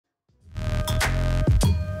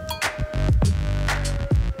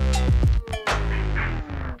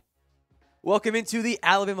Welcome into the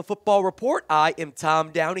Alabama Football Report. I am Tom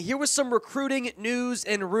Downey here with some recruiting news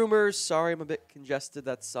and rumors. Sorry, I'm a bit congested.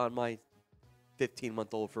 That's on my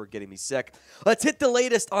 15-month-old for getting me sick. Let's hit the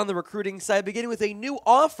latest on the recruiting side, beginning with a new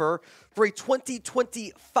offer for a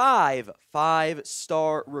 2025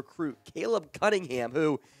 five-star recruit, Caleb Cunningham,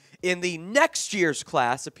 who in the next year's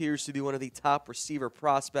class appears to be one of the top receiver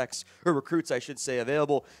prospects, or recruits, I should say,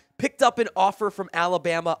 available. Picked up an offer from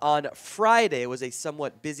Alabama on Friday. It was a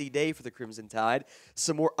somewhat busy day for the Crimson Tide.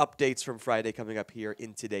 Some more updates from Friday coming up here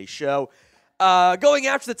in today's show. Going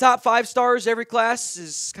after the top 5 stars every class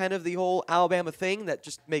is kind of the whole Alabama thing that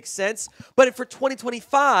just makes sense. But for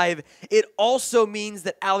 2025, it also means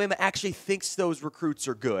that Alabama actually thinks those recruits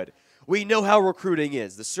are good. We know how recruiting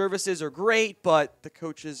is. The services are great, but the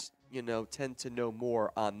coaches, tend to know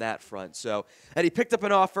more on that front. So, and he picked up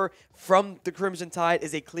an offer from the Crimson Tide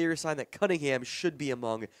is a clear sign that Cunningham should be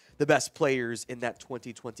among the best players in that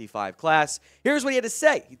 2025 class. Here's what he had to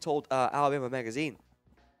say. He told Alabama Magazine,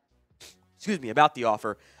 about the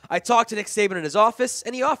offer. I talked to Nick Saban in his office,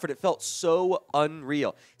 and he offered. It felt so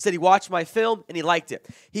unreal. He said he watched my film, and he liked it.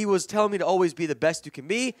 He was telling me to always be the best you can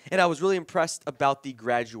be, and I was really impressed about the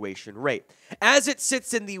graduation rate. As it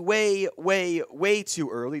sits in the way too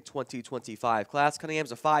early 2025 class,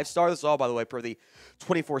 Cunningham's a 5-star. This is all, by the way, per the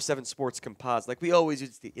 24/7 Sports Composite. Like we always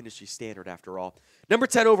use, the industry standard after all. Number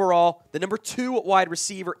 10 overall, the number 2 wide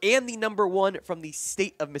receiver, and the number 1 from the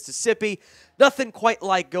state of Mississippi. Nothing quite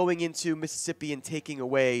like going into Mississippi and taking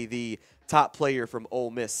away the top player from Ole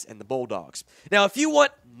Miss and the Bulldogs. Now, if you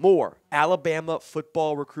want more Alabama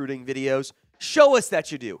football recruiting videos, show us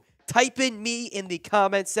that you do. Type in me in the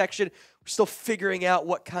comments section. We're still figuring out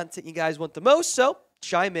what content you guys want the most, so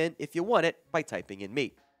chime in if you want it by typing in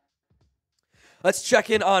me. Let's check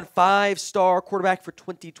in on 5-star quarterback for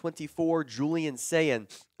 2024, Julian Sayin.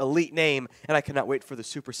 Elite name, and I cannot wait for the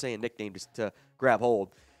Super Saiyan nickname just to grab hold.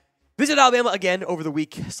 Visit Alabama again over the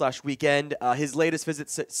weekend. His latest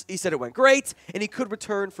visit, he said it went great, and he could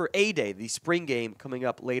return for A-Day, the spring game coming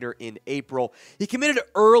up later in April. He committed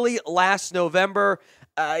early last November.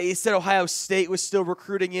 He said Ohio State was still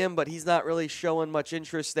recruiting him, but he's not really showing much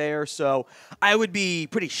interest there. So I would be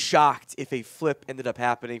pretty shocked if a flip ended up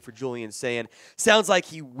happening for Julian Sayin. Sounds like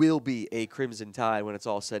he will be a Crimson Tide when it's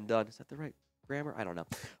all said and done. Is that the right grammar? I don't know.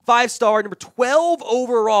 5-star, number 12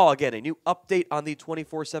 overall. Again, a new update on the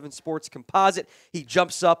 24/7 Sports Composite. He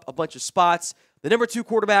jumps up a bunch of spots. The number 2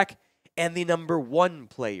 quarterback and the number 1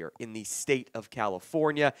 player in the state of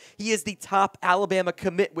California. He is the top Alabama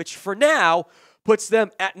commit, which for now puts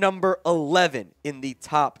them at number 11 in the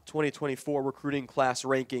top 2024 recruiting class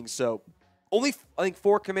rankings. So only, I think,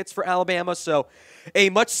 4 commits for Alabama. So a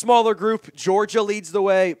much smaller group. Georgia leads the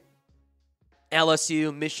way.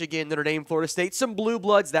 LSU, Michigan, Notre Dame, Florida State. Some blue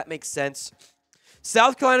bloods. That makes sense.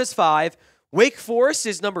 South Carolina's 5. Wake Forest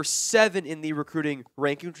is number 7 in the recruiting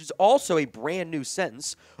ranking, which is also a brand new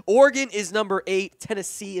sentence. Oregon is number 8.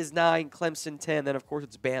 Tennessee is 9. Clemson 10. Then, of course,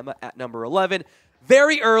 it's Bama at number 11.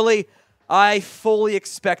 Very early. I fully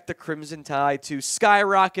expect the Crimson Tide to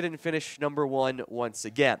skyrocket and finish number 1 once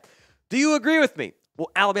again. Do you agree with me? Will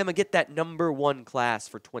Alabama get that number 1 class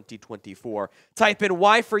for 2024? Type in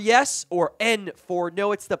Y for yes or N for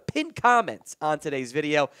no. It's the pinned comments on today's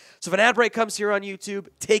video. So if an ad break comes here on YouTube,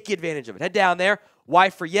 take advantage of it. Head down there. Y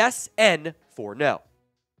for yes, N for no.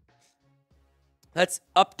 Let's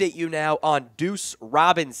update you now on Duce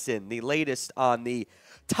Robinson, the latest on the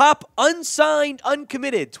top unsigned,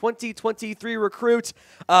 uncommitted 2023 recruit.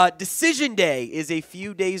 Decision day is a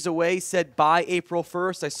few days away, said by April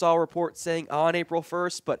 1st. I saw a report saying on April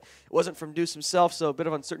 1st, but it wasn't from Duce himself, so a bit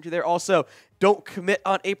of uncertainty there. Also, don't commit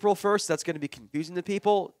on April 1st. That's going to be confusing to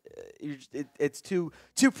people. It's too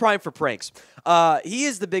prime for pranks. He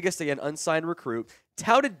is the biggest, again, unsigned recruit.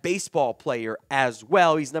 Touted baseball player as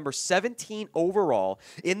well. He's number 17 overall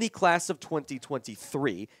in the class of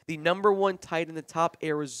 2023. The number 1 tight in the top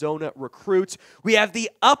Arizona recruits. We have the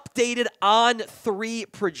updated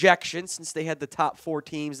on-3 projections since they had the top 4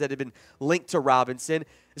 teams that had been linked to Robinson.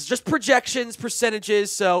 It's just projections,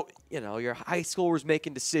 percentages, so, your high schoolers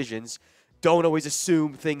making decisions. Don't always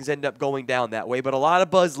assume things end up going down that way, but a lot of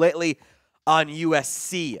buzz lately on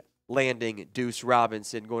USC landing Duce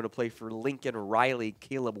Robinson, going to play for Lincoln Riley,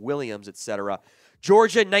 Caleb Williams, etc.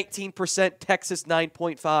 Georgia, 19%, Texas,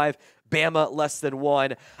 9.5%, Bama, less than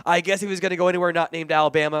 1%. I guess if he was going to go anywhere not named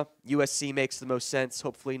Alabama, USC makes the most sense,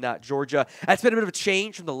 hopefully not Georgia. That's been a bit of a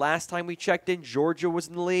change from the last time we checked in. Georgia was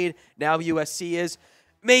in the lead, now USC is.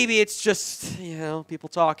 Maybe it's just, people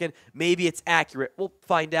talking. Maybe it's accurate. We'll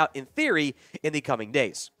find out, in theory, in the coming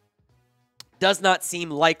days. Does not seem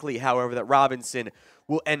likely, however, that Robinson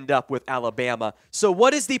will end up with Alabama. So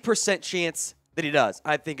what is the percent chance that he does?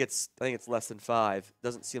 I think it's less than 5.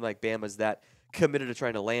 Doesn't seem like Bama's that committed to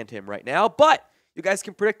trying to land him right now, but you guys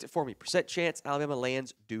can predict it for me. Percent chance Alabama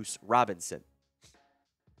lands Duce Robinson.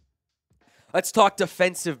 Let's talk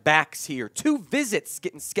defensive backs here. 2 visits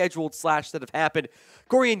getting scheduled / that have happened.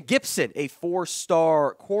 Corian Gibson, a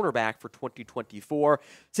 4-star cornerback for 2024,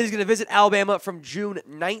 said he's going to visit Alabama from June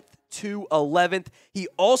 9th to 11th. He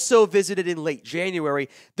also visited in late January.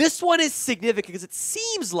 This one is significant because it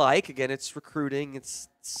seems like, again, it's recruiting, it's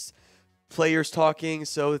players talking,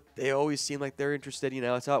 so they always seem like they're interested. You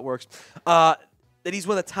know, that's how it works. That he's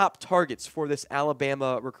one of the top targets for this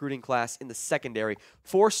Alabama recruiting class in the secondary.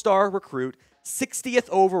 4-star recruit, 60th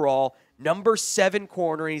overall, number 7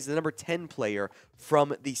 corner, and he's the number 10 player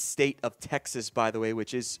from the state of Texas, by the way,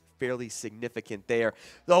 which is fairly significant there.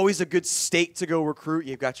 It's always a good state to go recruit.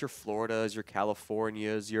 You've got your Floridas, your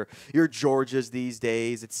Californias, your Georgias these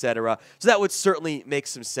days, etc. So that would certainly make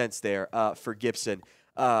some sense there for Gibson.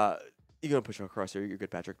 You're going to push him across here. You're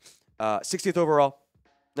good, Patrick. 60th overall.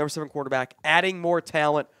 Number 7 quarterback, adding more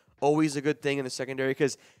talent, always a good thing in the secondary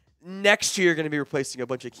because next year you're going to be replacing a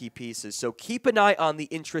bunch of key pieces. So keep an eye on the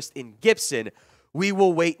interest in Gibson. We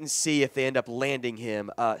will wait and see if they end up landing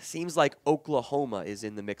him. Seems like Oklahoma is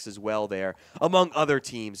in the mix as well there, among other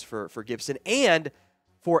teams for Gibson and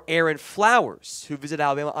for Aaron Flowers, who visited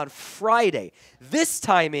Alabama on Friday. This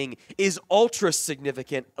timing is ultra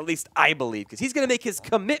significant, at least I believe, because he's going to make his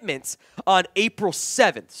commitments on April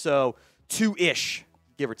 7th. So 2-ish.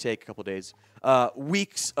 Give or take a couple days,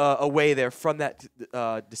 weeks away there from that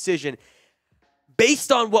decision.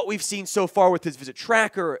 Based on what we've seen so far with his visit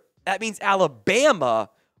tracker, that means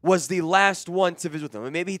Alabama was the last one to visit with him.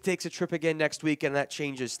 And maybe he takes a trip again next week, and that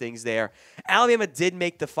changes things there. Alabama did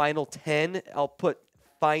make the final 10. I'll put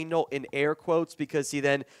final in air quotes because he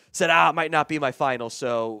then said, it might not be my final.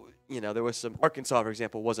 So, you know, there was some Arkansas, for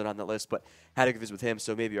example, wasn't on the list, but had to visit with him,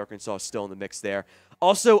 so maybe Arkansas is still in the mix there.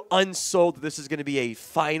 Also unsold that this is going to be a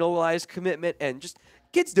finalized commitment, and just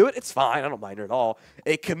kids do it. It's fine. I don't mind it at all.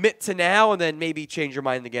 A commit to now and then maybe change your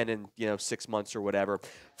mind again in, 6 months or whatever.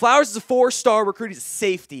 Flowers is a 4-star recruit. He's a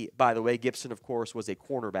safety, by the way. Gibson, of course, was a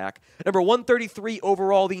cornerback. Number 133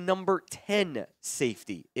 overall, the number 10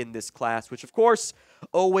 safety in this class, which, of course,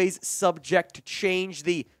 always subject to change.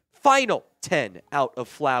 The final 10 out of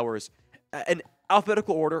Flowers. An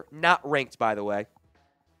alphabetical order, not ranked, by the way.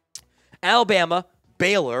 Alabama,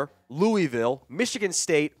 Baylor, Louisville, Michigan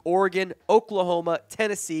State, Oregon, Oklahoma,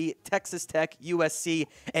 Tennessee, Texas Tech, USC,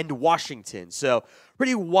 and Washington. So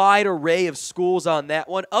pretty wide array of schools on that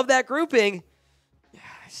one. Of that grouping,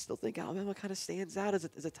 I still think Alabama kind of stands out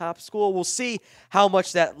as a top school. We'll see how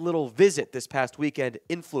much that little visit this past weekend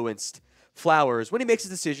influenced Flowers when he makes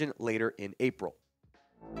his decision later in April.